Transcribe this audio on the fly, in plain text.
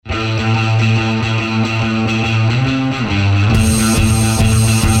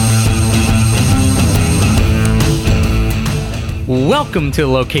Welcome to the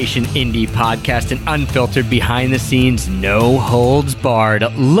Location Indie Podcast, an unfiltered, behind-the-scenes, no-holds-barred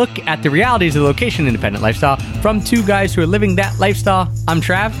look at the realities of the location-independent lifestyle from two guys who are living that lifestyle. I'm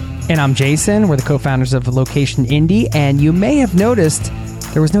Trav. And I'm Jason. We're the co-founders of Location Indie, and you may have noticed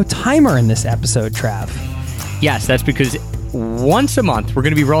there was no timer in this episode, Trav. Yes, that's because once a month, we're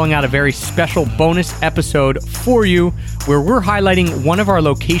going to be rolling out a very special bonus episode for you where we're highlighting one of our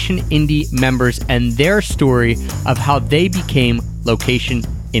Location Indie members and their story of how they became location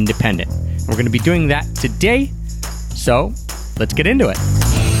independent. And we're going to be doing that today, so let's get into it.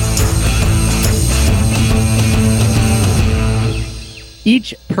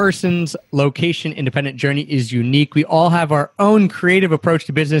 Each person's location independent journey is unique. We all have our own creative approach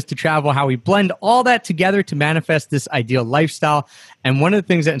to business, to travel, how we blend all that together to manifest this ideal lifestyle. And one of the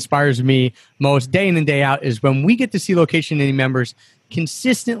things that inspires me most day in and day out is when we get to see Location Indie members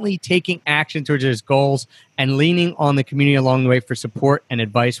consistently taking action towards those goals and leaning on the community along the way for support and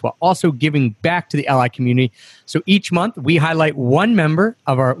advice while also giving back to the LI community. So each month we highlight one member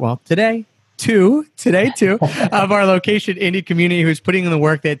of our, today two of our Location Indie community who's putting in the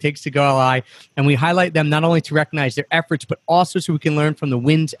work that it takes to go LI. And we highlight them not only to recognize their efforts, but also so we can learn from the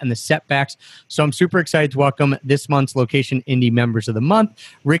wins and the setbacks. So I'm super excited to welcome this month's Location Indie members of the month,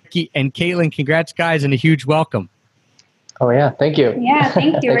 Ricky and Caitlin. Congrats, guys, and a huge welcome. Oh, yeah. Thank you. Yeah,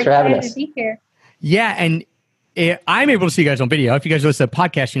 thank you. Thanks We're for having excited us. to be here. Yeah, and I'm able to see you guys on video. If you guys listen to the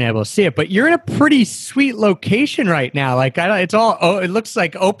podcast, you're not able to see it, but you're in a pretty sweet location right now. Like, it looks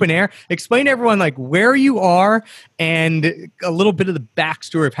like open air. Explain to everyone, like, where you are and a little bit of the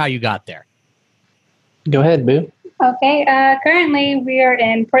backstory of how you got there. Go ahead, Boo. Okay, currently we are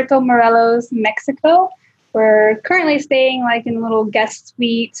in Puerto Morelos, Mexico. We're currently staying like in a little guest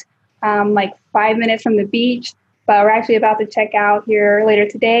suite, like 5 minutes from the beach, but we're actually about to check out here later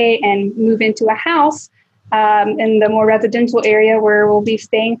today and move into a house in the more residential area where we'll be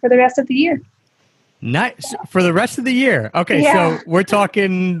staying for the rest of the year. Nice. For the rest of the year. Okay, Yeah. So we're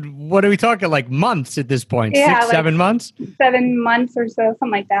talking, what are we talking, like months at this point? Yeah, 6, like 7 months? 7 months or so,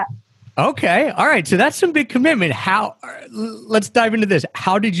 something like that. Okay. All right. So that's some big commitment. Let's dive into this.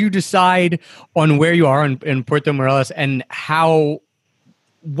 How did you decide on where you are in Puerto Morelos, and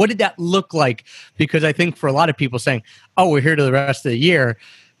what did that look like? Because I think for a lot of people saying, oh, we're here to the rest of the year,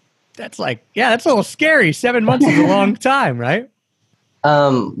 that's like, yeah, that's a little scary. 7 months is a long time, right?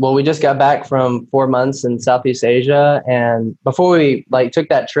 Well, we just got back from 4 months in Southeast Asia. And before we took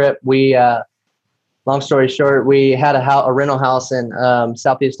that trip, we, long story short, we had a rental house in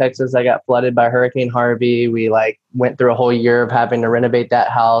Southeast Texas that got flooded by Hurricane Harvey. We went through a whole year of having to renovate that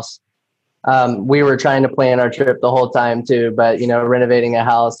house. We were trying to plan our trip the whole time too, but, renovating a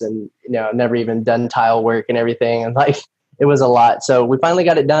house and, never even done tile work and everything. And it was a lot. So we finally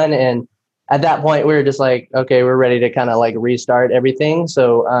got it done. And at that point we were just like, okay, we're ready to kind of restart everything.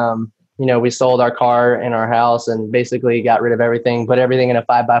 So, we sold our car and our house and basically got rid of everything, put everything in a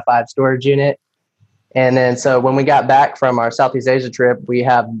 5x5 storage unit. And then, so when we got back from our Southeast Asia trip, we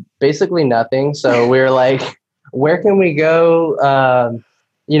have basically nothing. So we were like, where can we go?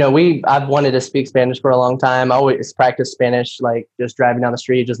 I've wanted to speak Spanish for a long time. I always practice Spanish, just driving down the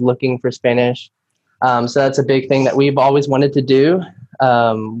street, just looking for Spanish. So that's a big thing that we've always wanted to do.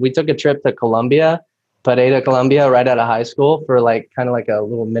 We took a trip to Colombia, Pereira, Colombia, right out of high school for kind of a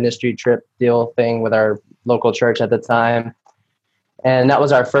little ministry trip deal thing with our local church at the time. And that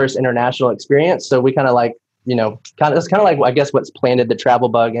was our first international experience. So we kind of it's kind of I guess what's planted the travel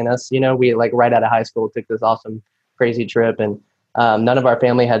bug in us. We right out of high school took this awesome, crazy trip, and none of our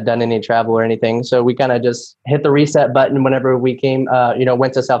family had done any travel or anything. So we kind of just hit the reset button whenever we came,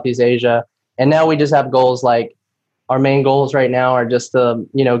 went to Southeast Asia. And now we just have goals our main goals right now are just to,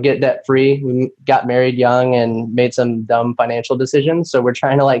 get debt free. We got married young and made some dumb financial decisions. So we're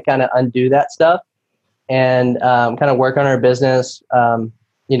trying to kind of undo that stuff and kind of work on our business,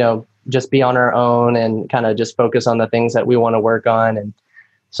 just be on our own and kind of just focus on the things that we want to work on. And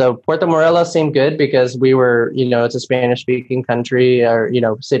so Puerto Morelos seemed good because we were, it's a Spanish speaking country or,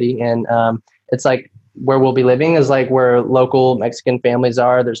 city. And it's where we'll be living is where local Mexican families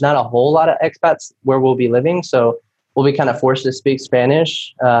are. There's not a whole lot of expats where we'll be living. So we'll be kind of forced to speak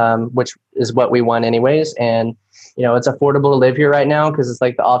Spanish, which is what we want anyways. And, it's affordable to live here right now because it's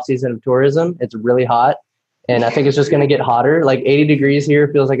the off season of tourism. It's really hot. And I think it's just going to get hotter. 80 degrees here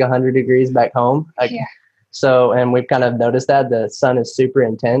feels like 100 degrees back home. Yeah. So, and we've kind of noticed that the sun is super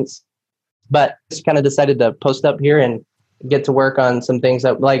intense, but just kind of decided to post up here and get to work on some things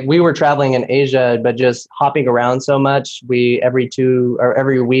that we were traveling in Asia, but just hopping around so much. Every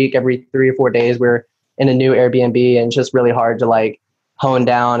week, every 3 or 4 days, we're in a new Airbnb, and it's just really hard to hone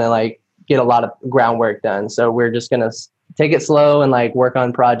down and get a lot of groundwork done. So we're just going to take it slow and like work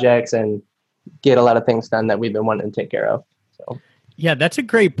on projects and get a lot of things done that we've been wanting to take care of. So yeah, that's a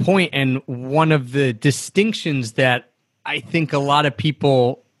great point. And one of the distinctions that I think a lot of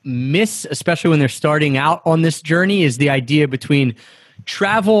people miss, especially when they're starting out on this journey, is the idea between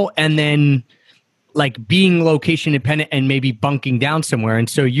travel and then like being location independent and maybe bunking down somewhere. And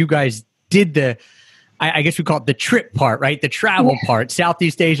so you guys did I guess we call it the trip part, right? The travel part,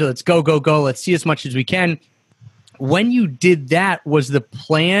 Southeast Asia, let's go, let's see as much as we can. When you did that, was the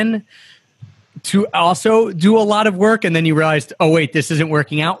plan to also do a lot of work and then you realized, oh wait, this isn't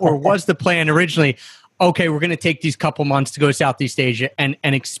working out? Or was the plan originally, okay, we're going to take these couple months to go to Southeast Asia and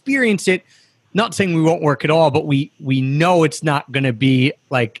experience it? Not saying we won't work at all, but we know it's not going to be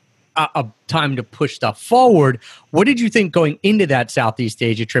like a time to push stuff forward. What did you think going into that Southeast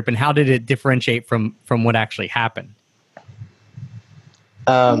Asia trip, and how did it differentiate from what actually happened?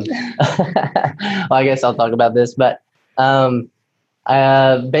 Well, I guess I'll talk about this, but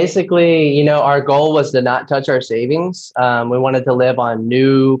basically, you know, our goal was to not touch our savings. We wanted to live on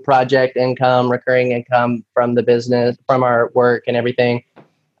new project income, recurring income from the business, from our work and everything.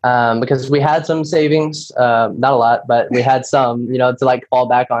 Because we had some savings, not a lot, but we had some, you know, to like fall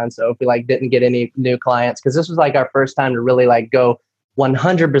back on. So if we like didn't get any new clients, because this was like our first time to really like go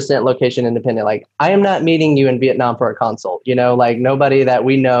 100% location independent. Like, I am not meeting you in Vietnam for a consult, you know, like nobody that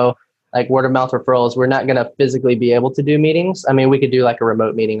we know, like word of mouth referrals, we're not going to physically be able to do meetings. I mean, we could do like a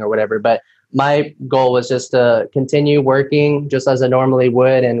remote meeting or whatever, but my goal was just to continue working just as I normally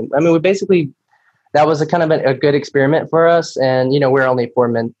would. And I mean, we basically, that was a kind of a good experiment for us. And, you know, we're only 4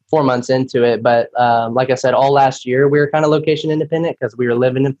 months into it. But like I said, all last year, we were kind of location independent because we were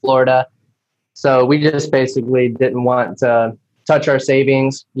living in Florida. So we just basically didn't want to touch our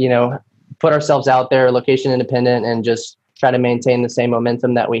savings, you know, put ourselves out there, location independent, and just try to maintain the same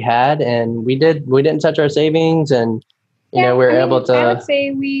momentum that we had. And we didn't touch our savings, and, you know, we were able to. I would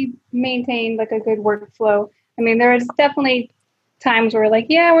say we maintained like a good workflow. I mean, there was definitely times where like,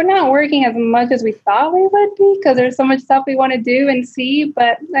 yeah, we're not working as much as we thought we would be because there's so much stuff we want to do and see.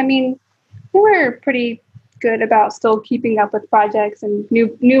 But I mean, we were pretty good about still keeping up with projects and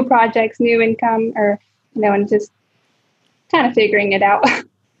new projects, new income, or, you know, and just kind of figuring it out.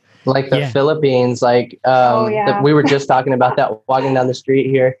 Like the Philippines, like we were just talking about that walking down the street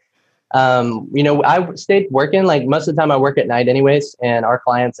here. You know, I stayed working, like most of the time I work at night anyways, and our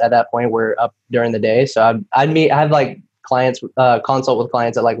clients at that point were up during the day. So I have like clients, consult with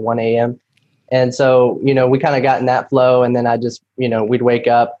clients at like 1 a.m. And so, you know, we kind of got in that flow, and then I just, you know, we'd wake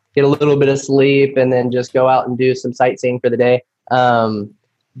up, get a little bit of sleep, and then just go out and do some sightseeing for the day.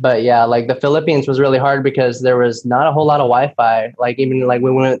 But yeah, like the Philippines was really hard because there was not a whole lot of Wi-Fi. Like even like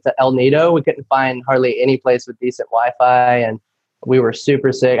when we went to El Nido, we couldn't find hardly any place with decent Wi-Fi, and we were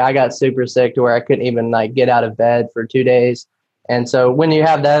super sick. I got super sick to where I couldn't even like get out of bed for 2 days. And so when you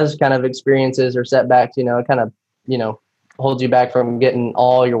have those kind of experiences or setbacks, you know, it kind of, you know, holds you back from getting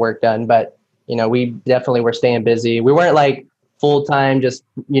all your work done. But, you know, we definitely were staying busy. We weren't like full-time, just,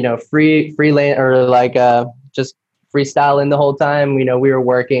 you know, freelance or like just freestyling the whole time. You know, we were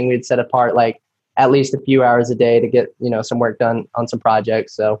working, we'd set apart like at least a few hours a day to get, you know, some work done on some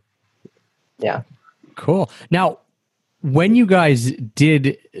projects. So yeah. Cool. Now, when you guys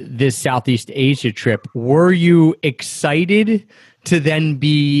did this Southeast Asia trip, were you excited to then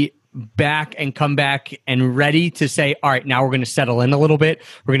be back and come back and ready to say, all right, now we're going to settle in a little bit.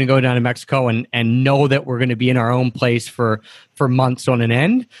 We're going to go down to Mexico and know that we're going to be in our own place for months on an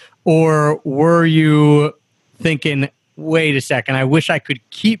end? Or were you thinking, wait a second, I wish I could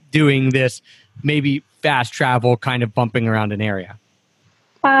keep doing this, maybe fast travel, kind of bumping around an area?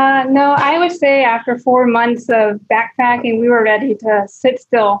 No, I would say after 4 months of backpacking, we were ready to sit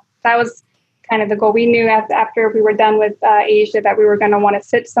still. That was kind of the goal. We knew after we were done with Asia that we were going to want to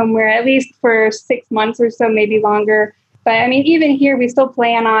sit somewhere at least for 6 months or so, maybe longer. But I mean, even here, we still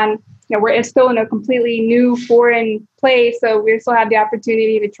plan on, you know, we're still in a completely new foreign place. So we still have the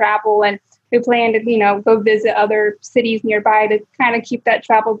opportunity to travel, and we plan to, you know, go visit other cities nearby to kind of keep that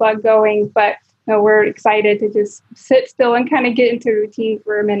travel bug going. But you know, we're excited to just sit still and kind of get into routine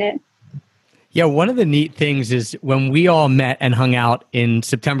for a minute. Yeah, one of the neat things is when we all met and hung out in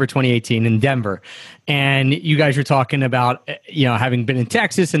September 2018 in Denver, and you guys were talking about, you know, having been in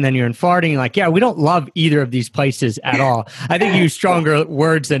Texas and then you're in Florida, and you're like, yeah, we don't love either of these places at all. I think you used stronger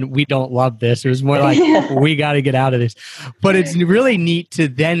words than we don't love this. It was more like, we got to get out of this. But it's really neat to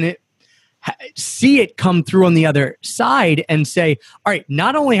then see it come through on the other side and say, all right,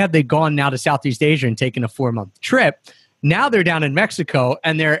 not only have they gone now to Southeast Asia and taken a 4-month trip, now they're down in Mexico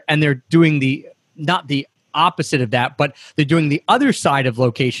and they're doing the, not the opposite of that, but they're doing the other side of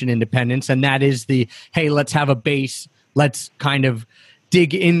location independence. And that is the, hey, let's have a base let's kind of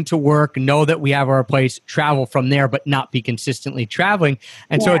dig into work, know that we have our place, travel from there, but not be consistently traveling.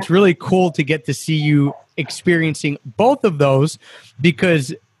 And so it's really cool to get to see you experiencing both of those,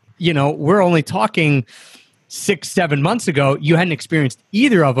 because, you know, we're only talking 6-7 months ago, you hadn't experienced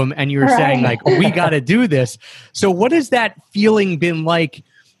either of them, and you were saying like, we got to do this. So what has that feeling been like,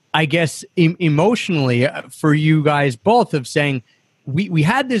 I guess, emotionally for you guys both, of saying, we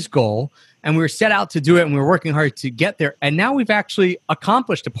had this goal and we were set out to do it and we were working hard to get there, and now we've actually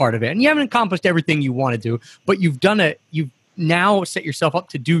accomplished a part of it, and you haven't accomplished everything you want to do, but you've done it. You've now set yourself up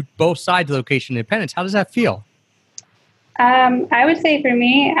to do both sides of location independence. How does that feel? I would say for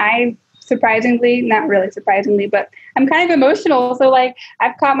me, surprisingly, not really surprisingly, but I'm kind of emotional. So like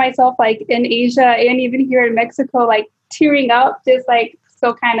I've caught myself like in Asia and even here in Mexico, like tearing up, just like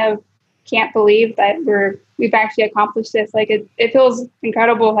so kind of can't believe that we've actually accomplished this. Like it feels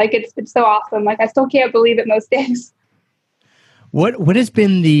incredible. Like it's so awesome. Like I still can't believe it most days. What has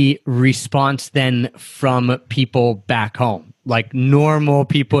been the response then from people back home? Like normal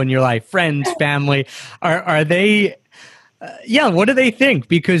people in your life, friends, family, are they, what do they think?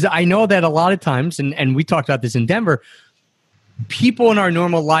 Because I know that a lot of times, and we talked about this in Denver, people in our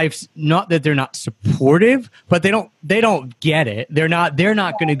normal lives, not that they're not supportive, but they don't get it. They're not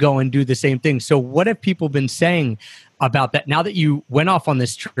going to go and do the same thing. So what have people been saying about that now that you went off on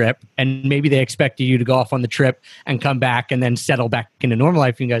this trip, and maybe they expected you to go off on the trip and come back and then settle back into normal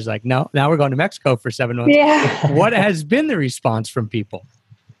life? And you guys are like, no, now we're going to Mexico for 7 months. Yeah. What has been the response from people?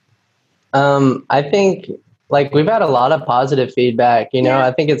 I think like we've had a lot of positive feedback, you know.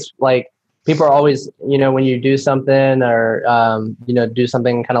 I think it's like people are always, you know, when you do something or, do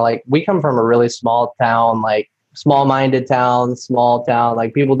something kind of like, we come from a really small town, like small town,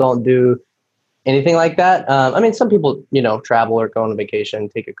 like people don't do anything like that. I mean, some people, you know, travel or go on a vacation,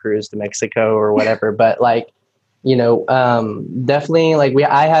 take a cruise to Mexico or whatever, but like, you know, definitely like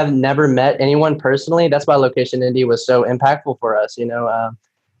I have never met anyone personally. That's why Location Indie was so impactful for us. You know,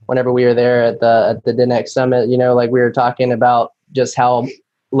 whenever we were there at the DNX Summit, you know, like we were talking about just how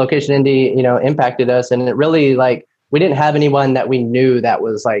Location Indie, you know, impacted us. And it really, like, we didn't have anyone that we knew that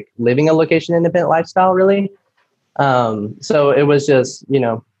was like living a location independent lifestyle really. So it was just, you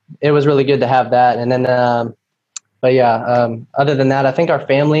know, it was really good to have that. And then, other than that, I think our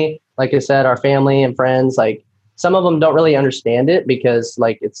family, like I said, our family and friends, like some of them don't really understand it because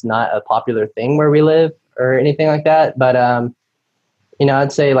like, it's not a popular thing where we live or anything like that. But, you know,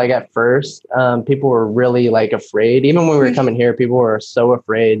 I'd say like at first, people were really like afraid. Even when we were coming here, people were so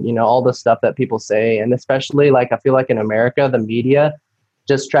afraid, you know, all the stuff that people say. And especially like, I feel like in America, the media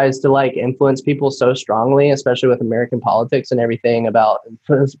just tries to like influence people so strongly, especially with American politics and everything about,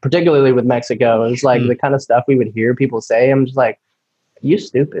 particularly with Mexico. It's like the kind of stuff we would hear people say. I'm just like, you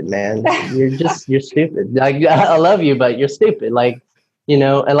stupid, man. You're stupid. Like, I love you, but you're stupid. Like, you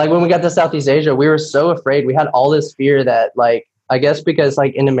know, and like when we got to Southeast Asia, we were so afraid. We had all this fear that like, I guess because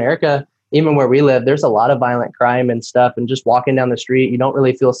like in America, even where we live, there's a lot of violent crime and stuff. And just walking down the street, you don't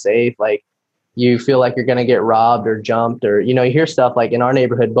really feel safe. Like you feel like you're going to get robbed or jumped or, you know, you hear stuff like in our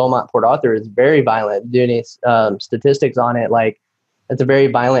neighborhood, Beaumont, Port Arthur is very violent. Doing statistics on it, like it's a very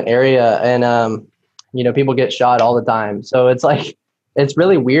violent area. And, you know, people get shot all the time. So it's like, it's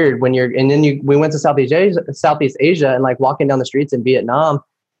really weird when we went to Southeast Asia and like walking down the streets in Vietnam,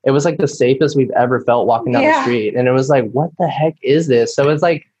 it was like the safest we've ever felt walking down the street. And it was like, what the heck is this? So it's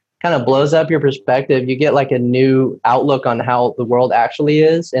like kind of blows up your perspective. You get like a new outlook on how the world actually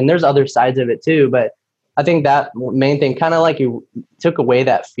is. And there's other sides of it too. But I think that main thing kind of like you took away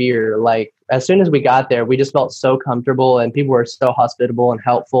that fear. Like as soon as we got there, we just felt so comfortable and people were so hospitable and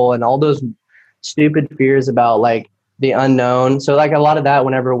helpful, and all those stupid fears about like the unknown. So like a lot of that,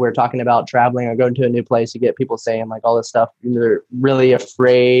 whenever we're talking about traveling or going to a new place, you get people saying like all this stuff, they're really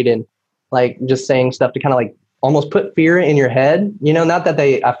afraid and like just saying stuff to kind of like almost put fear in your head, you know, not that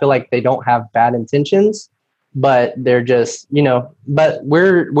I feel like they don't have bad intentions, but they're just, you know, but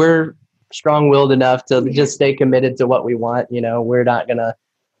we're strong-willed enough to just stay committed to what we want. You know, we're not going to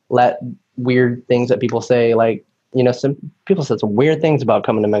let weird things that people say, like, you know, some people said some weird things about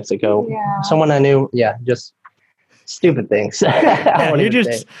coming to Mexico. Yeah. Someone I knew. Yeah. Just stupid things. And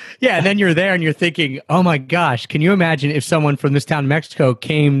then you're there and you're thinking, oh my gosh, can you imagine if someone from this town in Mexico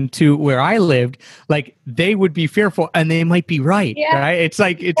came to where I lived? Like they would be fearful, and they might be right. Right? It's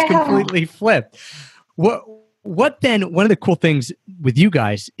like it's completely flipped. What then? One of the cool things with you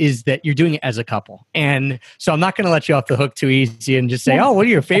guys is that you're doing it as a couple, and so I'm not going to let you off the hook too easy and just say, oh, what are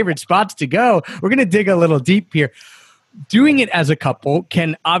your favorite spots to go? We're going to dig a little deep here. Doing it as a couple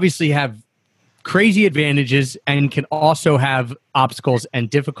can obviously have crazy advantages and can also have obstacles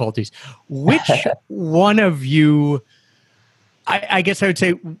and difficulties. Which one of you I guess I would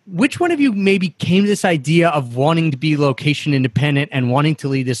say, which one of you maybe came to this idea of wanting to be location independent and wanting to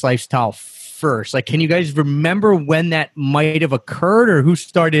lead this lifestyle first? Like, can you guys remember when that might have occurred, or who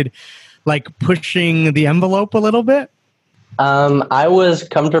started like pushing the envelope a little bit? I was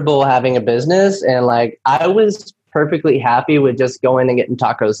comfortable having a business, and like I was perfectly happy with just going and getting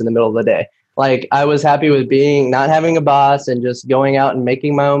tacos in the middle of the day. Like I was happy with not having a boss and just going out and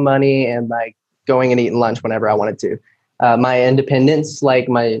making my own money and like going and eating lunch whenever I wanted to. My independence, like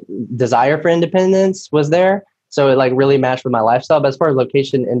my desire for independence was there. So it like really matched with my lifestyle. But as far as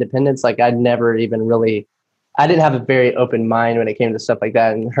location independence, like I didn't have a very open mind when it came to stuff like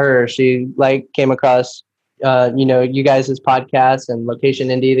that. And she like came across, you guys' podcast and Location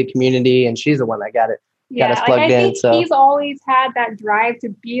Indie, the community, and she's the one that got us plugged in. So he's always had that drive to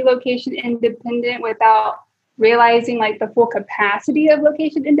be location independent without realizing like the full capacity of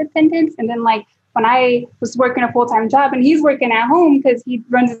location independence. And then like when I was working a full-time job and he's working at home because he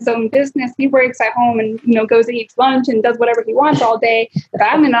runs his own business, he works at home and, goes and eats lunch and does whatever he wants all day. But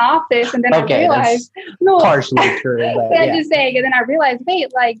I'm in the office, and then I realized, partially true. But I'm just saying, and then I realized,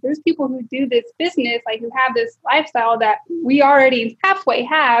 wait, like there's people who do this business, like who have this lifestyle that we already halfway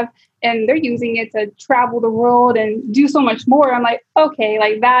have, and they're using it to travel the world and do so much more. I'm like, okay,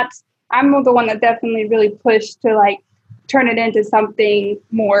 like I'm the one that definitely really pushed to like turn it into something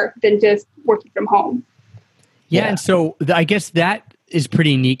more than just working from home. Yeah. And so I guess that is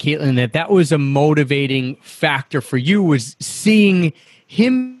pretty neat, Caitlin, that was a motivating factor for you, was seeing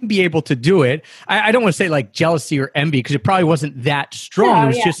him be able to do it. I don't want to say like jealousy or envy, because it probably wasn't that strong. It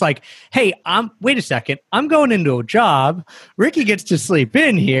was just like, hey, wait a second. I'm going into a job. Ricky gets to sleep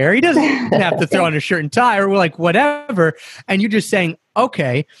in here. He doesn't have to throw on a shirt and tie or like whatever. And you're just saying,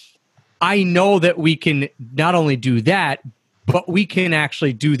 okay, I know that we can not only do that, but we can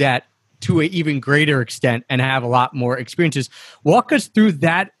actually do that to an even greater extent and have a lot more experiences. Walk us through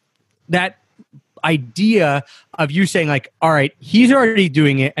that idea of you saying like, all right, he's already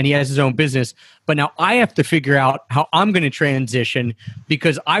doing it and he has his own business, but now I have to figure out how I'm going to transition,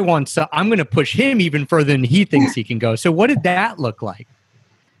 because I'm going to push him even further than he thinks he can go. So what did that look like?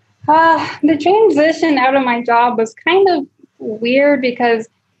 The transition out of my job was kind of weird, because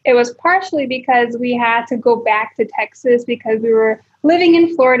it was partially because we had to go back to Texas because we were living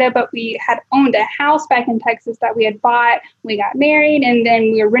in Florida, but we had owned a house back in Texas that we had bought. We got married, and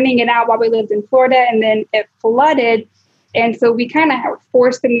then we were renting it out while we lived in Florida, and then it flooded. And so we kind of were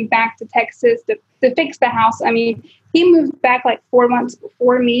forced to move back to Texas to fix the house. I mean, he moved back like 4 months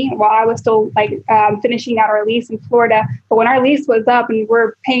before me while I was still like finishing out our lease in Florida. But when our lease was up and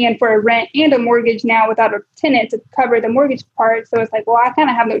we're paying for a rent and a mortgage now without a tenant to cover the mortgage part. So it's like, well, I kind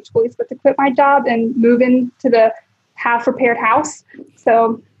of have no choice but to quit my job and move into the half repaired house.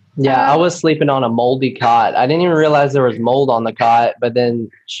 So yeah, I was sleeping on a moldy cot. I didn't even realize there was mold on the cot, but then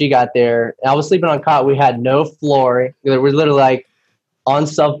she got there. I was sleeping on a cot. We had no floor. It was literally like on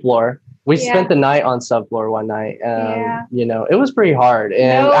subfloor. We spent the night on subfloor one night. It was pretty hard.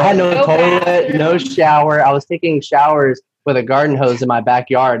 And I had no toilet, bathroom. No shower. I was taking showers with a garden hose in my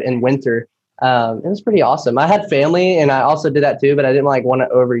backyard in winter. It was pretty awesome. I had family, and I also did that too, but I didn't like want to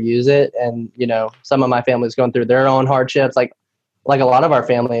overuse it. And, some of my family was going through their own hardships, like a lot of our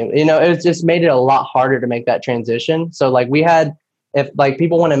family, it just made it a lot harder to make that transition. So like if like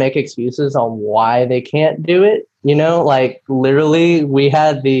people want to make excuses on why they can't do it, like literally we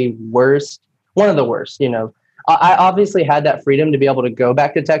had one of the worst, I obviously had that freedom to be able to go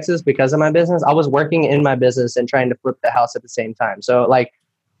back to Texas because of my business. I was working in my business and trying to flip the house at the same time. So like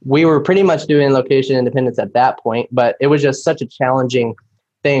we were pretty much doing location independence at that point, but it was just such a challenging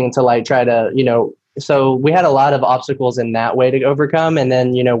thing to like try to, so we had a lot of obstacles in that way to overcome. And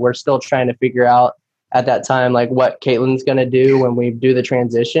then, we're still trying to figure out at that time, like what Caitlin's going to do when we do the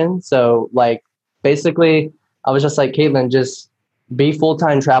transition. So like, basically I was just like, Caitlin, just be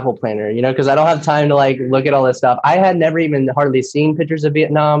full-time travel planner, because I don't have time to like look at all this stuff. I had never even hardly seen pictures of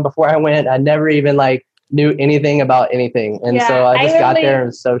Vietnam before I went. I never even like knew anything about anything. And so I just got there and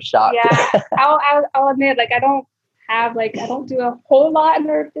was so shocked. Yeah, I'll admit, like, I don't do a whole lot in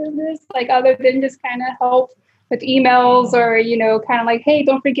our business, like other than just kind of help with emails or, kind of like, hey,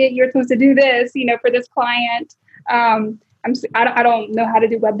 don't forget you're supposed to do this, for this client. I don't know how to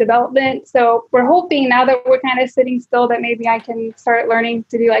do web development. So we're hoping now that we're kind of sitting still that maybe I can start learning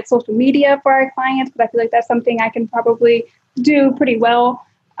to do like social media for our clients. But I feel like that's something I can probably do pretty well.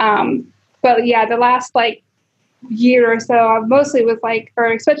 But yeah, the last like year or so, I mostly was like,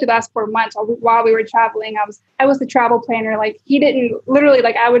 or especially the last 4 months while we were traveling, I was the travel planner. Like he didn't literally,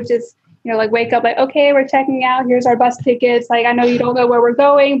 like I would just like wake up like, okay, we're checking out. Here's our bus tickets. Like, I know you don't know where we're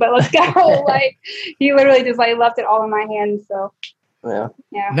going, but let's go. Like, he literally just like left it all in my hands. So Yeah.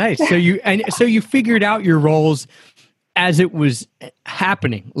 Nice. So you figured out your roles as it was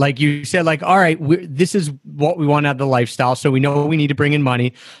happening. Like you said, like, all right, this is what we want out of the lifestyle. So we know we need to bring in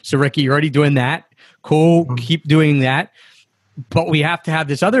money. So Ricky, you're already doing that. Cool. Keep doing that. But we have to have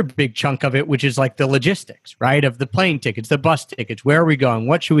this other big chunk of it, which is like the logistics, right? Of the plane tickets, the bus tickets, where are we going?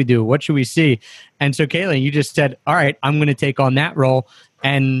 What should we do? What should we see? And so Caitlin, you just said, all right, I'm going to take on that role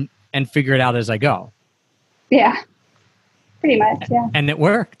and figure it out as I go. Yeah, pretty much. Yeah. And it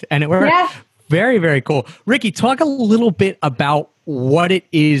worked. Yeah. Very, very cool. Ricky, talk a little bit about what it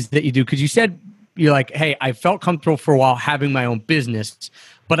is that you do. Because you said you're like, hey, I felt comfortable for a while having my own business,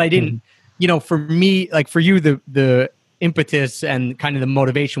 but I didn't, for me, like for you, the impetus and kind of the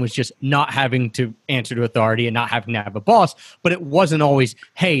motivation was just not having to answer to authority and not having to have a boss, but it wasn't always,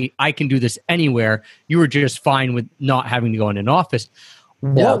 hey, I can do this anywhere. You were just fine with not having to go in an office. Yeah.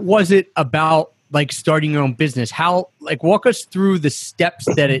 What was it about like starting your own business? How, like, walk us through the steps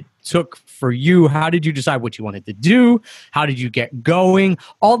that it took for you. How did you decide what you wanted to do? How did you get going?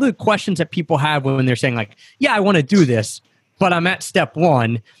 All the questions that people have when they're saying like, yeah, I want to do this, but I'm at step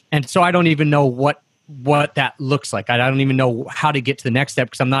one. And so I don't even know what that looks like. I don't even know how to get to the next step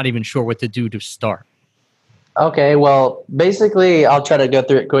because I'm not even sure what to do to start. Okay. Well, basically I'll try to go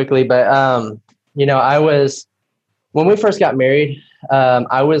through it quickly, but, when we first got married,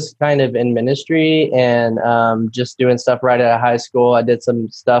 I was kind of in ministry and just doing stuff right out of high school. I did some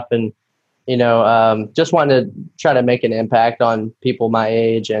stuff and, just wanted to try to make an impact on people my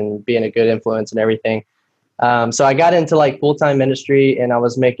age and being a good influence and everything. So I got into like full-time ministry and I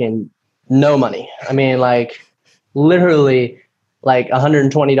was making no money. I mean, like literally like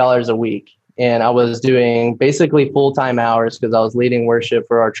 $120 a week. And I was doing basically full-time hours because I was leading worship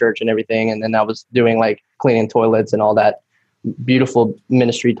for our church and everything. And then I was doing like cleaning toilets and all that beautiful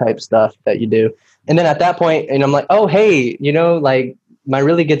ministry type stuff that you do. And then at that point, and I'm like, oh, hey, like my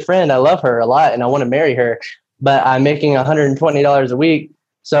really good friend, I love her a lot and I want to marry her, but I'm making $120 a week.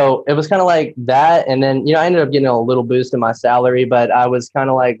 So it was kind of like that. And then, I ended up getting a little boost in my salary, but I was kind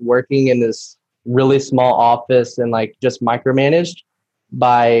of like working in this really small office and like just micromanaged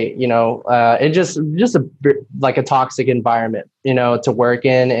by, it just like a toxic environment, to work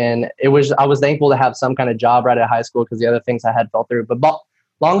in. And I was thankful to have some kind of job right at high school because the other things I had fell through. But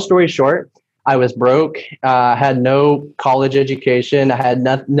long story short, I was broke, had no college education. I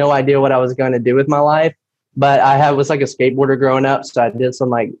had no idea what I was going to do with my life. But was like a skateboarder growing up. So I did some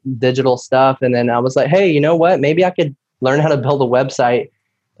like digital stuff. And then I was like, hey, you know what? Maybe I could learn how to build a website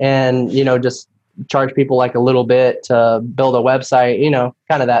and, just charge people like a little bit to build a website,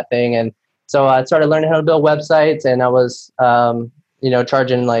 kind of that thing. And so I started learning how to build websites and I was,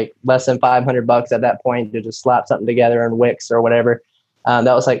 charging like less than $500 at that point to just slap something together in Wix or whatever.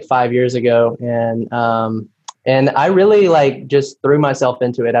 That was like 5 years ago. And I really like just threw myself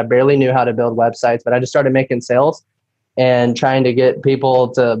into it. I barely knew how to build websites, but I just started making sales and trying to get people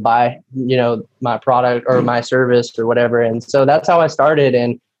to buy, my product or my service or whatever. And so that's how I started.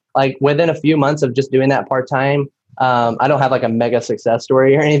 And like within a few months of just doing that part-time, I don't have like a mega success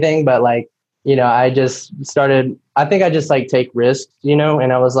story or anything, but like, I just started, I think I just like take risks, and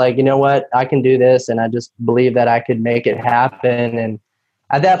I was like, you know what, I can do this. And I just believe that I could make it happen. And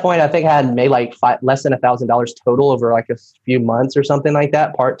at that point, I think I had made like less than $1,000 total over like a few months or something like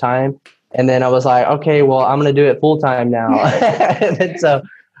that, part-time. And then I was like, okay, well, I'm going to do it full-time now. And then, so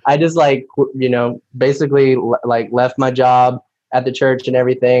I just like, basically like left my job at the church and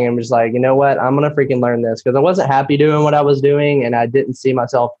everything. And was like, you know what, I'm going to freaking learn this because I wasn't happy doing what I was doing and I didn't see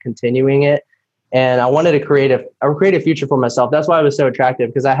myself continuing it. And I wanted to create a future for myself. That's why I was so attractive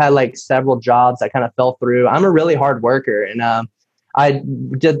because I had like several jobs that kind of fell through. I'm a really hard worker and, I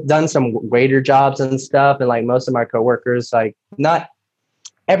done some waiter jobs and stuff. And like most of my coworkers, like not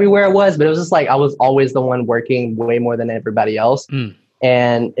everywhere it was, but it was just like, I was always the one working way more than everybody else.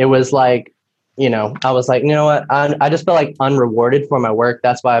 And it was like, I was like, you know what? I just felt like unrewarded for my work.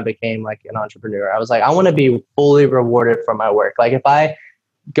 That's why I became like an entrepreneur. I was like, I want to be fully rewarded for my work. Like if I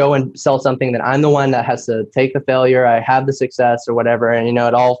go and sell something, then I'm the one that has to take the failure. I have the success or whatever. And,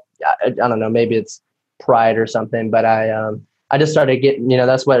 it all, I don't know, maybe it's pride or something, but I just started getting,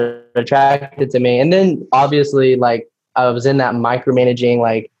 that's what attracted to me. And then obviously like I was in that micromanaging,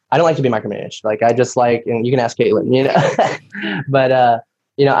 like I don't like to be micromanaged. Like I just like, and you can ask Caitlin, but,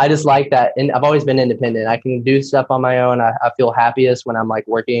 I just like that. And I've always been independent. I can do stuff on my own. I feel happiest when I'm like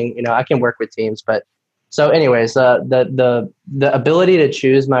working, I can work with teams, but so anyways, the ability to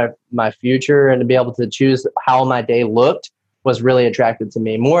choose my future and to be able to choose how my day looked was really attractive to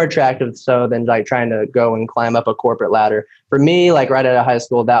me, more attractive so than like trying to go and climb up a corporate ladder. For me, like right out of high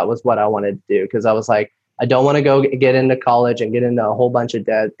school, that was what I wanted to do, because I was like, I don't want to go get into college and get into a whole bunch of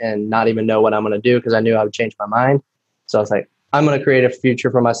debt and not even know what I'm going to do, because I knew I would change my mind. So I was like, I'm going to create a future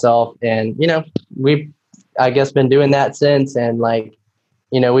for myself. And, we've, I guess, been doing that since. And like,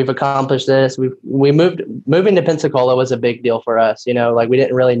 we've accomplished this. Moving to Pensacola was a big deal for us. Like we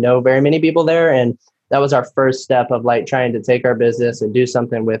didn't really know very many people there. And that was our first step of like trying to take our business and do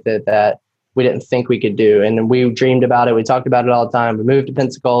something with it that we didn't think we could do. And we dreamed about it. We talked about it all the time. We moved to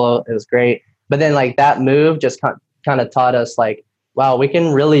Pensacola. It was great. But then like that move just kind of taught us like, wow, we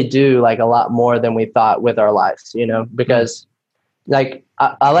can really do like a lot more than we thought with our lives, because like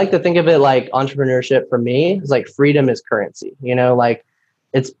I like to think of it like entrepreneurship for me is like freedom is currency, like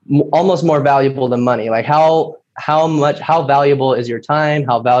it's almost more valuable than money. Like how valuable is your time?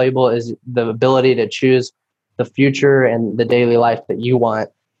 How valuable is the ability to choose the future and the daily life that you want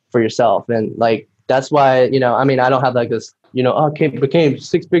for yourself? And like, that's why, I don't have like this, became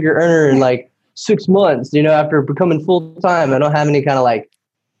 6-figure earner in like 6 months, after becoming full time. I don't have any kind of like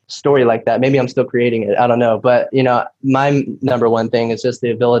story like that. Maybe I'm still creating it. I don't know. But, my number one thing is just the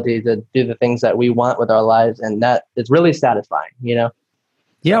ability to do the things that we want with our lives. And that is really satisfying,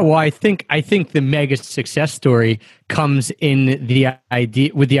 Yeah, well, I think the mega success story comes in the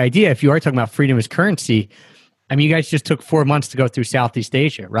idea, if you are talking about freedom as currency. I mean, you guys just took 4 months to go through Southeast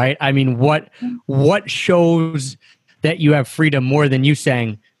Asia, right? I mean, what shows that you have freedom more than you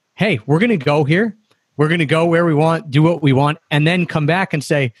saying, hey, we're going to go here, we're going to go where we want, do what we want, and then come back and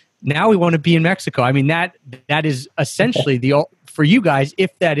say, now we want to be in Mexico. I mean, that is essentially for you guys,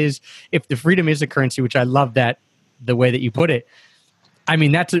 if the freedom is a currency, which I love that the way that you put it. I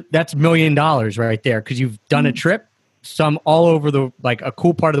mean, that's $1 million right there, because you've done a trip, some all over like a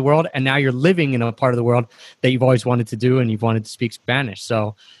cool part of the world, and now you're living in a part of the world that you've always wanted to do, and you've wanted to speak Spanish.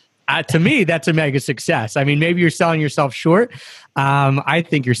 So to me, that's a mega success. I mean, maybe you're selling yourself short. I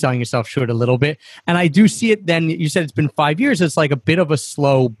think you're selling yourself short a little bit. And I do see it then, you said it's been 5 years. It's like a bit of a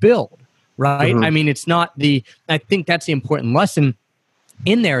slow build, right? Mm-hmm. I mean, it's not I think that's the important lesson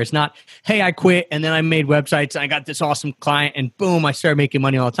in there. Is not, hey, I quit and then I made websites and I got this awesome client and boom, I started making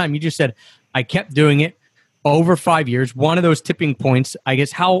money all the time. You just said, I kept doing it over 5 years. One of those tipping points, I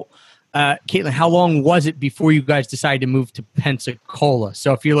guess, Caitlin, how long was it before you guys decided to move to Pensacola?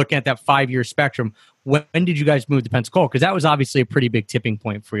 So if you're looking at that 5-year spectrum, when did you guys move to Pensacola? Because that was obviously a pretty big tipping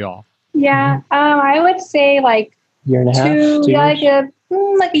point for y'all. Yeah, I would say like year and a half, 2 years.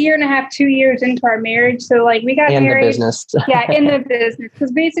 Like a year and a half, 2 years into our marriage. So like we got married. In the business. Yeah, in the business.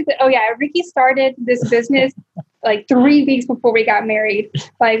 Because basically, Ricky started this business like 3 weeks before we got married.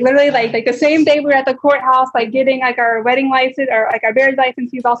 Like literally like the same day we were at the courthouse, like getting like our wedding license or like our marriage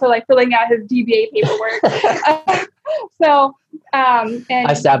license. He's also like filling out his DBA paperwork. And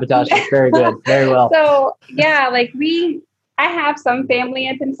I sabotaged it. Very good. Very well. So yeah, like I have some family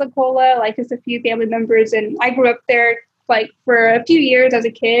in Pensacola, like just a few family members, and I grew up there like for a few years as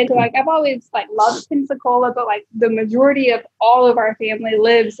a kid. Like I've always like loved Pensacola, but like the majority of all of our family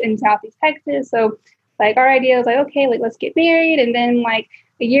lives in Southeast Texas. So like our idea was like, okay, like let's get married. And then like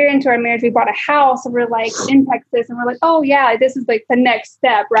a year into our marriage, we bought a house and we're like in Texas and we're like, oh yeah, this is like the next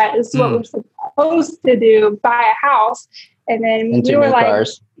step, right? This is what we're supposed to do, buy a house. And then we were like,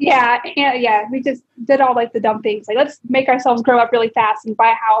 cars. Yeah, we just did all like the dumb things. Like, let's make ourselves grow up really fast and buy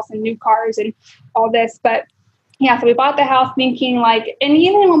a house and new cars and all this. But yeah, so we bought the house thinking like, and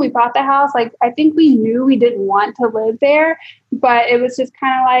even when we bought the house, like, I think we knew we didn't want to live there, but it was just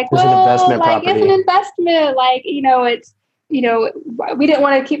kind of like, it's an investment. Like, it's, we didn't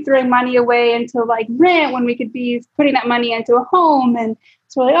want to keep throwing money away into like rent when we could be putting that money into a home. And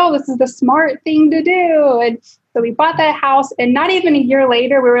so we're like, oh, this is the smart thing to do. And so we bought that house, and not even a year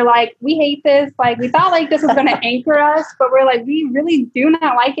later, we were like, we hate this. Like, we thought like this was going to anchor us, but we're like, we really do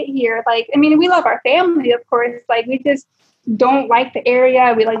not like it here. Like, I mean, we love our family, of course. Like, we just don't like the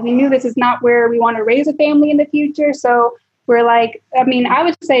area. We knew this is not where we want to raise a family in the future. So we're like, I mean, I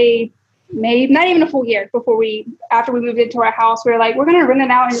would say maybe not even a full year after we moved into our house, we were like, we're going to rent it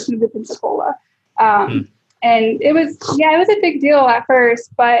out and just move to Pensacola. And it was a big deal at first,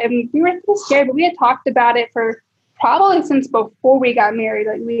 but we were so scared, but we had talked about it for probably since before we got married.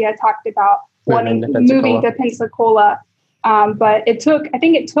 Like we had talked about moving to Pensacola. But it took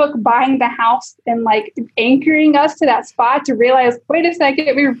buying the house and like anchoring us to that spot to realize, wait a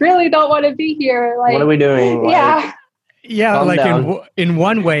second, we really don't want to be here. Like, what are we doing? Yeah. Yeah. Like in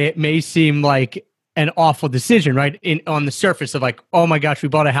one way, it may seem like an awful decision, right? On the surface of like, oh my gosh, we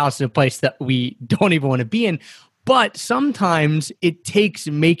bought a house in a place that we don't even want to be in. But sometimes it takes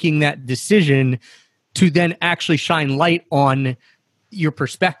making that decision to then actually shine light on your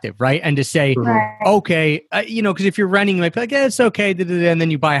perspective, right? And to say, Right. okay, because if you're renting, you might be like, yeah, it's okay. And then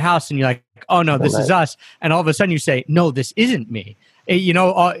you buy a house and you're like, oh no, this is us. And all of a sudden you say, no, this isn't me.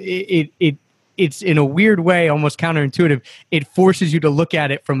 It's in a weird way, almost counterintuitive. It forces you to look at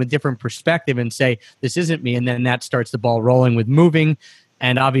it from a different perspective and say, this isn't me. And then that starts the ball rolling with moving.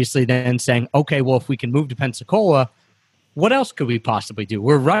 And obviously then saying, okay, well, if we can move to Pensacola, what else could we possibly do?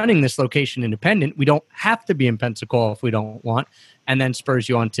 We're running this location independent. We don't have to be in Pensacola if we don't want. And then spurs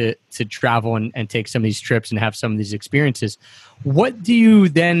you on to travel and take some of these trips and have some of these experiences. What do you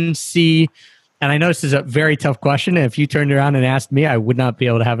then see? And I know this is a very tough question. And if you turned around and asked me, I would not be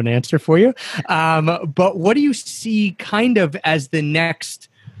able to have an answer for you. But what do you see kind of as the next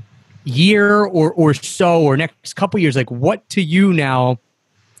year or so, or next couple years? Like, what to you now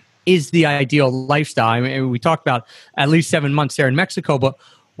is the ideal lifestyle? I mean, we talked about at least 7 months there in Mexico, but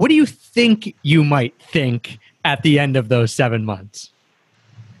what do you think you might think at the end of those 7 months?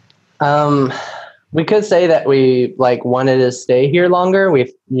 We could say that we wanted to stay here longer.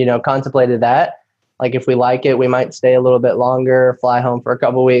 We've, contemplated that. Like if we like it, we might stay a little bit longer, fly home for a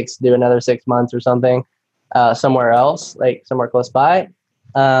couple of weeks, do another 6 months or something, somewhere else, like somewhere close by.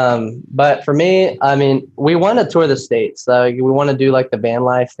 But for me, I mean, we want to tour the States. We want to do like the van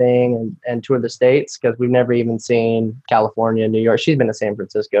life thing and tour the States because we've never even seen California, New York. She's been to San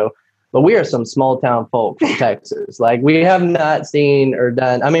Francisco, but we are some small town folk from Texas. Like we have not seen or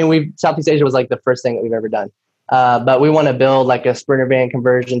done. I mean, Southeast Asia was like the first thing that we've ever done. But we want to build like a Sprinter van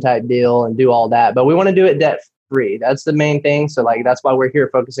conversion type deal and do all that. But we want to do it debt free. That's the main thing. So like, that's why we're here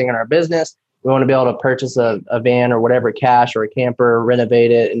focusing on our business. We want to be able to purchase a van or whatever, cash or a camper, renovate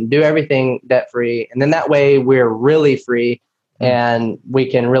it and do everything debt free. And then that way we're really free and we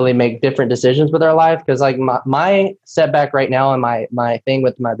can really make different decisions with our life. Cause like my setback right now and my thing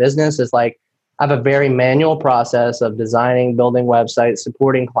with my business is like, I have a very manual process of designing, building websites,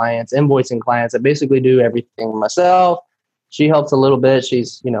 supporting clients, invoicing clients. I basically do everything myself. She helps a little bit.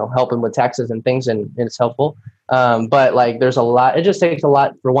 She's, helping with taxes and things and it's helpful. But like, there's a lot, it just takes a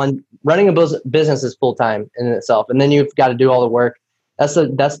lot for one. Running a business is full time in itself. And then you've got to do all the work. That's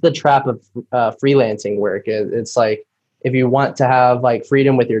the trap of freelancing work. It's like, if you want to have like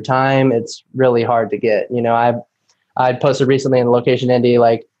freedom with your time, it's really hard to get. I posted recently in Location Indy,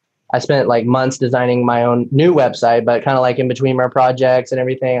 like I spent like months designing my own new website, but kind of like in between my projects and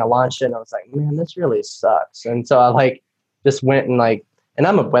everything, I launched it and I was like, man, this really sucks. And so I like just went and like, and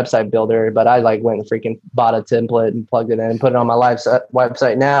I'm a website builder, but I like went and freaking bought a template and plugged it in and put it on my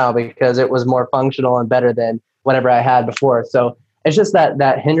website now because it was more functional and better than whatever I had before. So it's just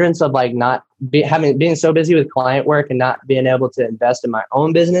that hindrance of like not being so busy with client work and not being able to invest in my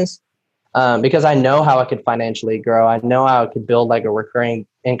own business. Because I know how I could financially grow. I know how I could build like a recurring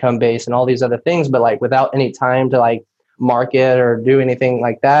income base and all these other things, but like without any time to like market or do anything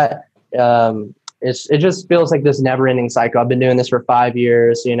like that, it just feels like this never ending cycle. I've been doing this for 5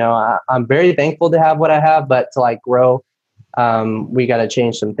 years. I'm very thankful to have what I have, but to like grow, we got to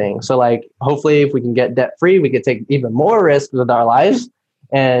change some things. So like, hopefully if we can get debt free, we could take even more risks with our lives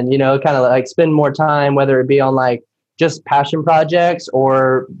and, kind of like spend more time, whether it be on like just passion projects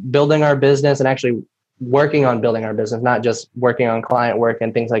or building our business and actually working on building our business, not just working on client work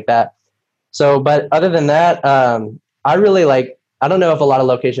and things like that. So, but other than that, I really like, I don't know if a lot of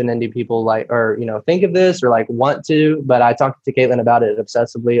Location Indy people like, or, think of this or like want to, but I talk to Caitlin about it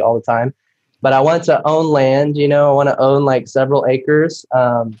obsessively all the time, but I want to own land, I want to own like several acres.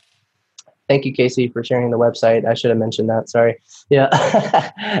 Thank you, Casey, for sharing the website. I should have mentioned that. Sorry. Yeah.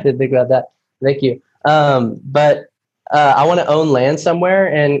 I didn't think about that. Thank you. But I want to own land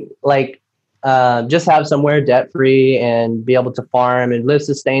somewhere and like, just have somewhere debt free and be able to farm and live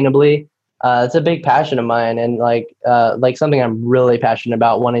sustainably. It's a big passion of mine and like something I'm really passionate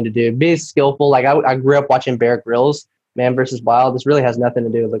about wanting to do. Be skillful. Like I grew up watching Bear Grylls, Man vs. Wild. This really has nothing to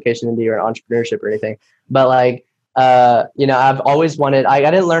do with Location Indy or entrepreneurship or anything. But like, I've always wanted, I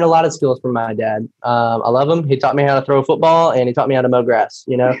didn't learn a lot of skills from my dad. I love him. He taught me how to throw a football and he taught me how to mow grass,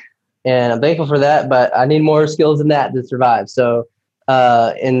 and I'm thankful for that, but I need more skills than that to survive. So,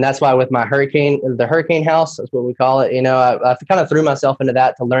 and that's why with the hurricane house, that's what we call it. I kind of threw myself into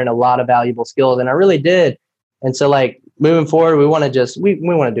that to learn a lot of valuable skills and I really did. And so like moving forward, we want to we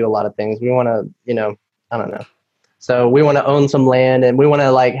want to do a lot of things. We want to, I don't know. So we want to own some land and we want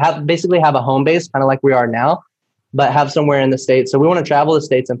to like basically have a home base, kind of like we are now, but have somewhere in the States. So we want to travel the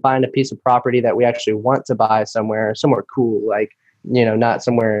States and find a piece of property that we actually want to buy somewhere cool, like, not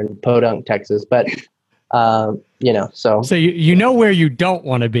somewhere in Podunk, Texas, but so you know where you don't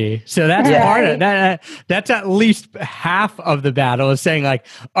want to be. So that's part of that. That's at least half of the battle is saying like,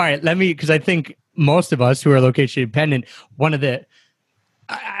 all right, because I think most of us who are location independent, one of the,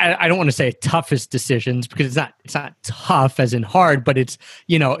 I don't want to say toughest decisions, because it's not tough as in hard, but it's,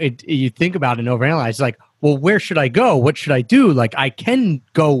 you think about it and overanalyze, like, well, where should I go? What should I do? Like, I can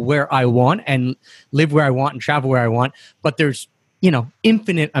go where I want and live where I want and travel where I want, but there's,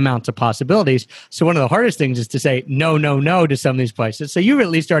 infinite amounts of possibilities. So one of the hardest things is to say no to some of these places. So you've at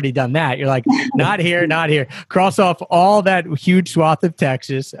least already done that. You're like, not here, not here. Cross off all that huge swath of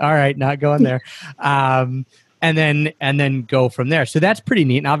Texas. All right, not going there. And then go from there. So that's pretty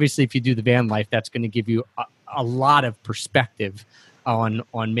neat. And obviously, if you do the van life, that's going to give you a lot of perspective on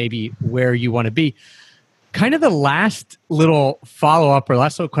maybe where you want to be. Kind of the last little follow-up or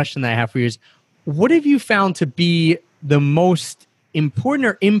last little question that I have for you is, what have you found to be the most important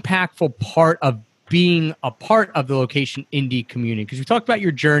or impactful part of being a part of the Location Indie community? Because we talked about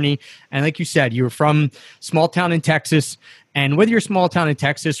your journey, and like you said, you were from small town in Texas, and whether you're small town in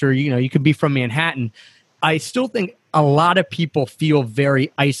Texas or you could be from Manhattan, I still think a lot of people feel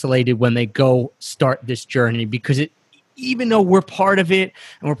very isolated when they go start this journey, because even though we're part of it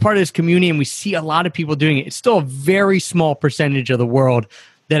and we're part of this community and we see a lot of people doing it, it's still a very small percentage of the world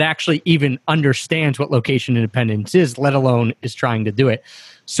that actually even understands what location independence is, let alone is trying to do it.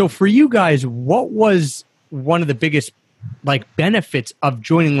 So for you guys, what was one of the biggest benefits of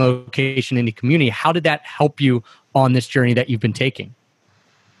joining Location Indie community? How did that help you on this journey that you've been taking?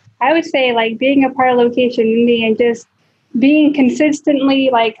 I would say being a part of Location Indie and just being consistently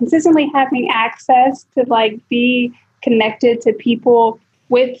having access to be connected to people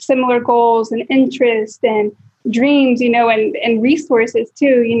with similar goals and interests and dreams, and resources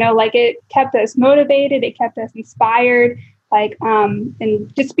too, it kept us motivated, it kept us inspired,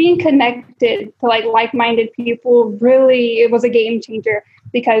 and just being connected to like-minded people, really, it was a game changer.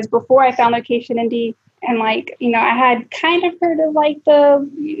 Because before I found Location Indie, and I had kind of heard of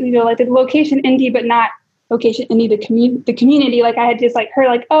the Location Indie, but not Location Indie, the community. I had just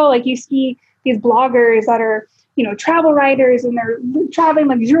heard you see these bloggers that are travel writers and they're traveling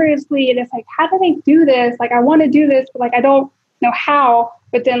luxuriously, and it's how do they do this? I want to do this, but I don't know how.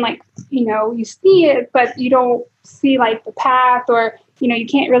 But then you see it, but you don't see the path, or you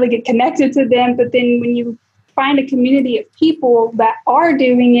can't really get connected to them. But then when you find a community of people that are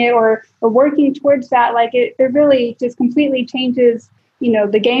doing it or working towards that, it really just completely changes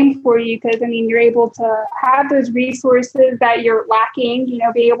the game for you, because you're able to have those resources that you're lacking,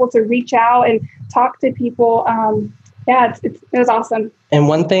 be able to reach out and talk to people. It was awesome. And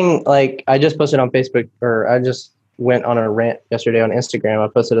one thing, I just posted on Facebook, or I just went on a rant yesterday on Instagram.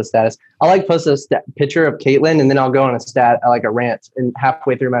 I posted a status. I post a picture of Caitlin, and then I'll go on a rant, and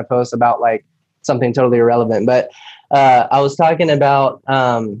halfway through my post about something totally irrelevant. But I was talking about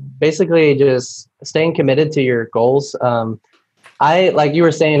basically just staying committed to your goals. Like you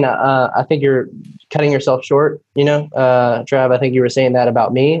were saying, I think you're cutting yourself short, Trav, I think you were saying that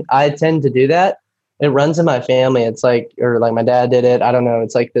about me. I tend to do that. It runs in my family. It's or my dad did it. I don't know.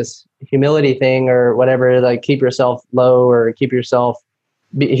 It's this humility thing or whatever, keep yourself low or keep yourself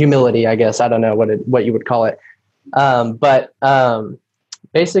humility, I guess. I don't know what you would call it. But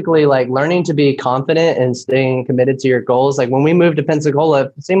basically learning to be confident and staying committed to your goals. When we moved to Pensacola,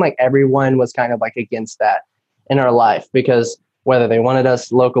 it seemed like everyone was kind of against that in our life, because whether they wanted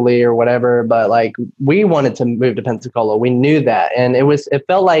us locally or whatever, but we wanted to move to Pensacola. We knew that. And it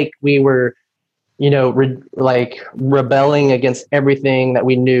felt like we were, rebelling against everything that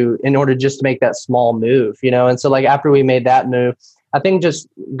we knew in order just to make that small move, And so after we made that move, I think just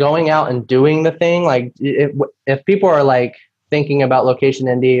going out and doing the thing, if people are thinking about Location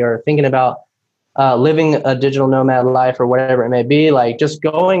Indie or thinking about living a digital nomad life or whatever it may be, just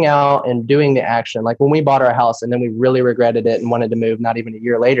going out and doing the action. When we bought our house and then we really regretted it and wanted to move not even a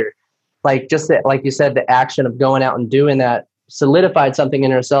year later, just that, like you said, the action of going out and doing that solidified something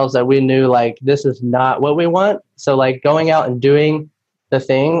in ourselves that we knew this is not what we want. So going out and doing the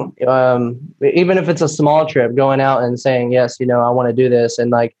thing, even if it's a small trip, going out and saying, yes, I want to do this,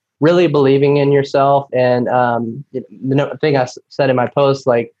 and really believing in yourself. And the thing I said in my post,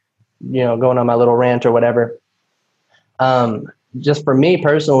 going on my little rant or whatever, just for me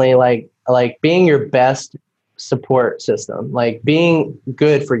personally, being your best support system, being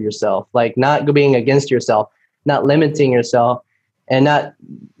good for yourself, not being against yourself, not limiting yourself, and not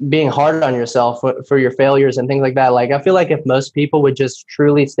being hard on yourself for your failures and things like that. I feel if most people would just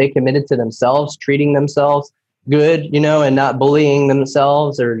truly stay committed to themselves, treating themselves good, and not bullying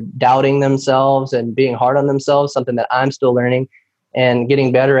themselves or doubting themselves and being hard on themselves, something that I'm still learning and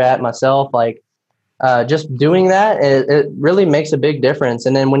getting better at myself, just doing that, it really makes a big difference.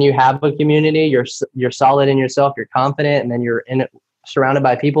 And then when you have a community, you're solid in yourself, you're confident, and then you're in it surrounded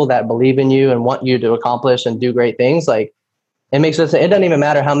by people that believe in you and want you to accomplish and do great things, like it makes it doesn't even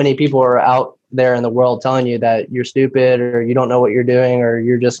matter how many people are out there in the world telling you that you're stupid or you don't know what you're doing or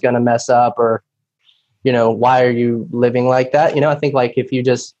you're just going to mess up or, why are you living like that? I think like if you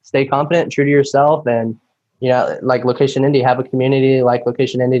just stay confident and true to yourself and, like Location Indie, have a community like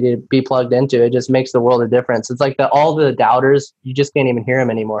Location Indie to be plugged into, it just makes the world a difference. It's like all the doubters, you just can't even hear them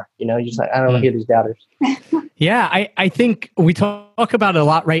anymore. You just like, I don't hear these doubters. Yeah, I think we talk about it a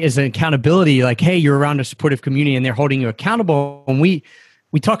lot, right? As an accountability, like, hey, you're around a supportive community and they're holding you accountable. And we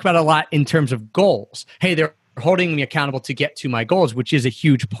talk about it a lot in terms of goals. Hey, they're holding me accountable to get to my goals, which is a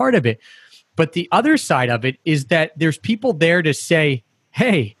huge part of it. But the other side of it is that there's people there to say,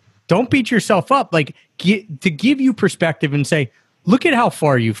 hey, don't beat yourself up. Like to give you perspective and say, look at how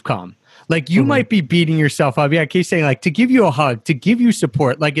far you've come. Like you might be beating yourself up. Yeah, I keep saying like to give you a hug, to give you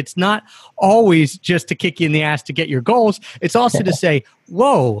support. Like it's not always just to kick you in the ass to get your goals. It's also to say,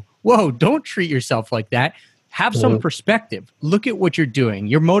 whoa, don't treat yourself like that. Have some perspective. Look at what you're doing.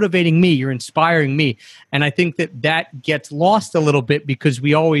 You're motivating me. You're inspiring me. And I think that gets lost a little bit because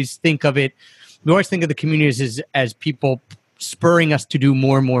we always think of it. We always think of the communities as people spurring us to do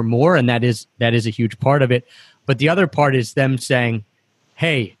more and more and more. And that is a huge part of it. But the other part is them saying,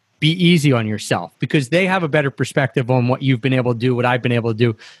 hey, be easy on yourself, because they have a better perspective on what you've been able to do, what I've been able to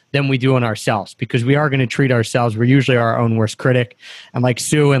do than we do on ourselves, because we are going to treat ourselves. We're usually our own worst critic. And like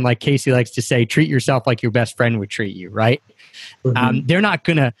Sue and like Casey likes to say, treat yourself like your best friend would treat you, right? They're not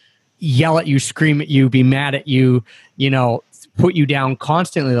going to yell at you, scream at you, be mad at you, put you down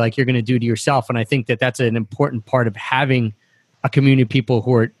constantly like you're going to do to yourself. And I think that's an important part of having a community of people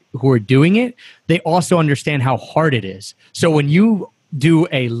who are doing it. They also understand how hard it is. So when you do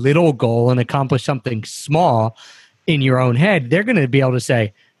a little goal and accomplish something small in your own head, they're going to be able to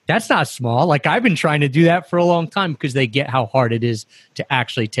say, that's not small. Like I've been trying to do that for a long time, because they get how hard it is to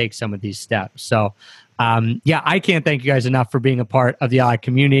actually take some of these steps. So I can't thank you guys enough for being a part of the Ally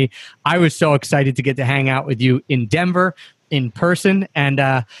community. I was so excited to get to hang out with you in Denver in person,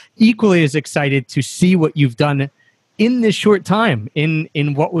 and equally as excited to see what you've done in this short time, in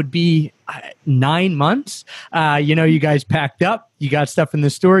what would be 9 months. You guys packed up, you got stuff in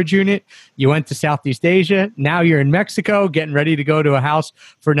the storage unit, you went to Southeast Asia, now you're in Mexico, getting ready to go to a house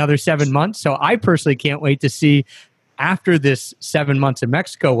for another 7 months. So I personally can't wait to see after this 7 months in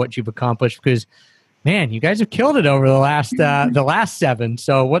Mexico what you've accomplished, because man, you guys have killed it over the last 7.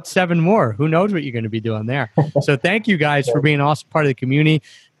 So what's 7 more? Who knows what you're going to be doing there? So thank you guys for being an awesome part of the community.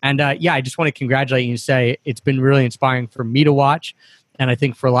 And I just want to congratulate you and say it's been really inspiring for me to watch. And I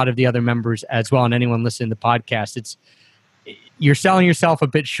think for a lot of the other members as well, and anyone listening to the podcast, you're selling yourself a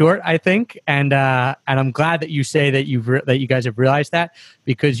bit short, I think. And I'm glad that you say that you guys have realized that,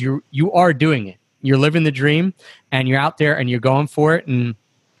 because you are doing it. You're living the dream, and you're out there and you're going for it, and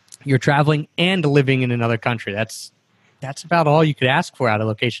you're traveling and living in another country. That's about all you could ask for out of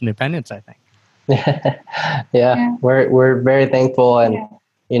Location Independence, I think. Yeah. We're very thankful and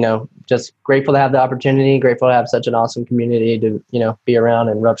just grateful to have the opportunity, grateful to have such an awesome community to, be around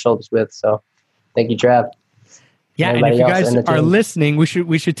and rub shoulders with. So thank you, Trav. Yeah. And if you guys are listening, we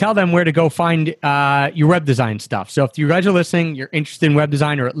should tell them where to go find your web design stuff. So if you guys are listening, you're interested in web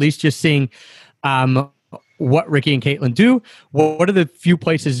design, or at least just seeing what Ricky and Caitlin do, what are the few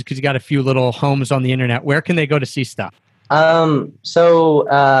places, because you got a few little homes on the internet, where can they go to see stuff? We do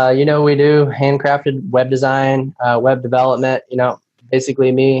handcrafted web design, web development,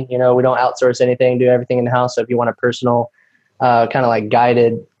 basically me, we don't outsource anything, do everything in the house. So if you want a personal kind of like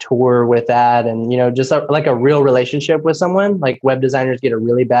guided tour with that, and, just like a real relationship with someone, like web designers get a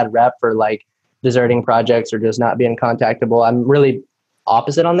really bad rep for like deserting projects or just not being contactable. I'm really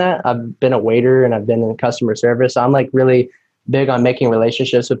opposite on that. I've been a waiter and I've been in customer service. So I'm like really big on making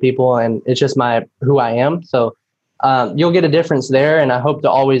relationships with people, and it's just who I am. So you'll get a difference there, and I hope to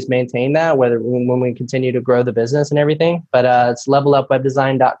always maintain that when we continue to grow the business and everything. But it's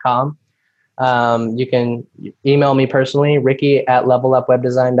levelupwebdesign.com. You can email me personally,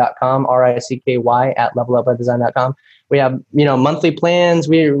 Ricky@levelupwebdesign.com, RICKY@levelupwebdesign.com. We have, monthly plans.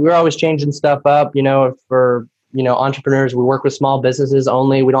 We're always changing stuff up, for, entrepreneurs. We work with small businesses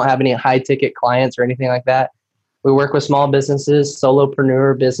only. We don't have any high ticket clients or anything like that. We work with small businesses,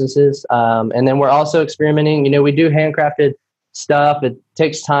 solopreneur businesses. And then we're also experimenting. We do handcrafted stuff. It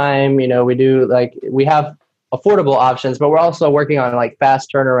takes time. We have affordable options, but we're also working on like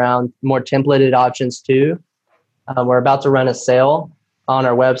fast turnaround, more templated options too. We're about to run a sale on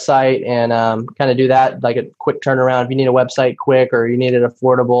our website and kind of do that, like a quick turnaround. If you need a website quick or you need it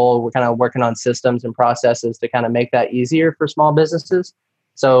affordable, we're kind of working on systems and processes to kind of make that easier for small businesses.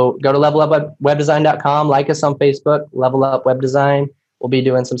 So go to levelupwebdesign.com, like us on Facebook, Level Up Web Design. We'll be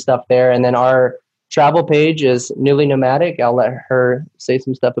doing some stuff there. And then our travel page is Newly Nomadic. I'll let her say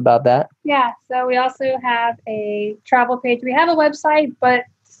some stuff about that. Yeah, so we also have a travel page. We have a website, but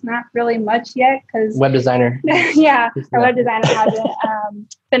it's not really much yet because Web designer. yeah, our web designer hasn't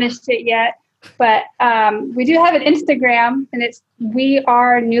finished it yet. But we do have an Instagram, and it's We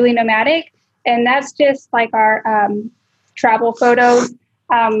Are Newly Nomadic, and that's just like our travel photos.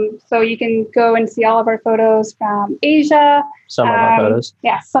 So you can go and see all of our photos from Asia. Some of our photos.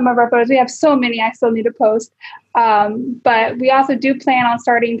 Yeah, some of our photos. We have so many I still need to post. But we also do plan on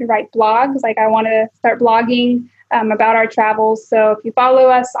starting to write blogs. Like I want to start blogging about our travels. So if you follow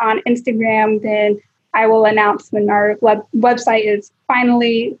us on Instagram, then I will announce when our website is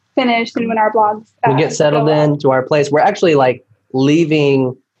finally finished and when our blogs we get settled into our place. We're actually like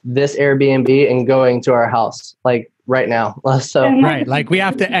leaving this Airbnb and going to our house like right now. So right, like we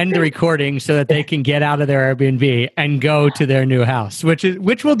have to end the recording so that they can get out of their Airbnb and go to their new house, which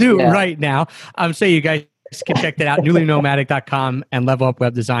we'll do right now. So you guys can check that out, newlynomadic.com and Level Up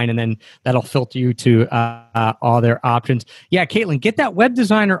Web Design, and then that'll filter you to all their options. Yeah, Caitlin, get that web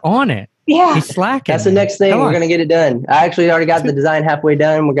designer on it. Yeah, he's slacking. That's the next thing. We're going to get it done. I actually already got the design halfway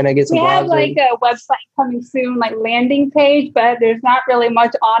done. We're going to get some. We have like a website coming soon, like landing page, but there's not really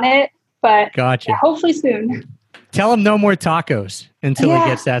much on it. But gotcha. Yeah, hopefully soon. Tell him no more tacos until he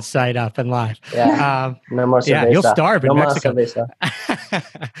gets that site up and live. Yeah, no more cerveza. Yeah, you'll starve in Mexico.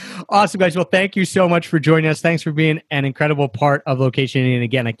 Awesome, guys. Well, thank you so much for joining us. Thanks for being an incredible part of Location. And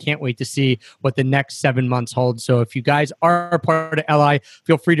again, I can't wait to see what the next 7 months hold. So if you guys are part of LI,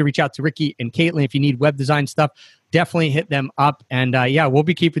 feel free to reach out to Ricky and Caitlin. If you need web design stuff, definitely hit them up. And we'll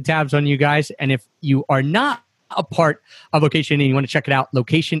be keeping tabs on you guys. And if you are not a part of Location and you want to check it out,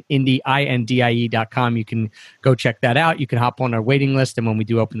 locationindie.com. You can go check that out. You can hop on our waiting list, and when we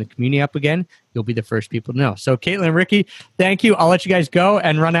do open the community up again, you'll be the first people to know. So Caitlin and Ricky, thank you. I'll let you guys go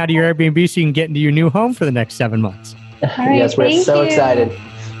and run out of your Airbnb so you can get into your new home for the next 7 months. Right, yes, we're so excited.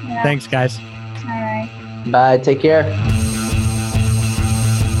 Yeah. Thanks, guys. All right. Bye. Take care.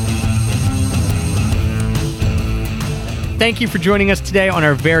 Thank you for joining us today on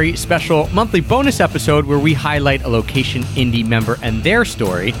our very special monthly bonus episode where we highlight a Location Indie member and their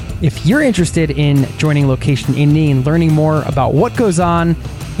story. If you're interested in joining Location Indie and learning more about what goes on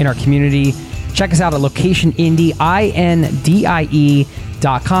in our community, check us out at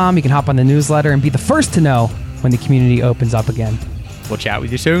locationindie.com. You can hop on the newsletter and be the first to know when the community opens up again. We'll chat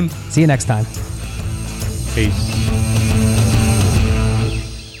with you soon. See you next time. Peace.